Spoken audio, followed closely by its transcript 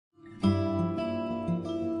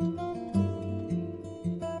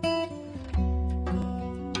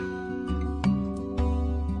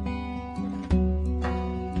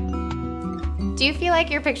Do you feel like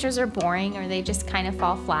your pictures are boring or they just kind of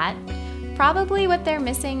fall flat? Probably what they're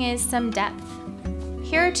missing is some depth.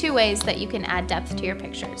 Here are two ways that you can add depth to your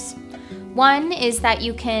pictures. One is that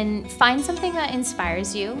you can find something that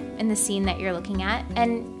inspires you in the scene that you're looking at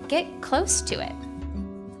and get close to it.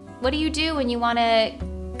 What do you do when you want to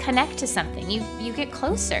connect to something? You get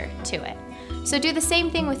closer to it. So do the same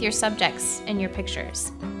thing with your subjects in your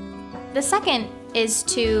pictures. The second is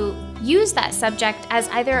to use that subject as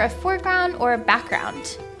either a foreground or a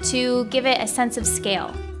background to give it a sense of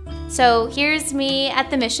scale. So here's me at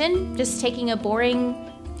the mission, just taking a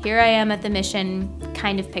boring, here I am at the mission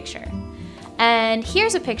kind of picture. And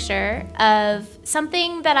here's a picture of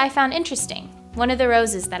something that I found interesting, one of the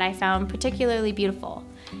roses that I found particularly beautiful,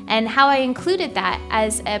 and how I included that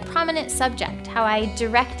as a prominent subject, how I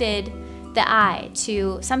directed the eye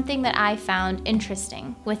to something that I found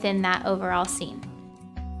interesting within that overall scene.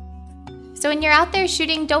 So when you're out there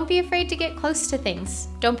shooting, don't be afraid to get close to things.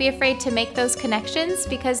 Don't be afraid to make those connections,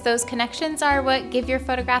 because those connections are what give your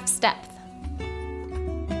photographs depth.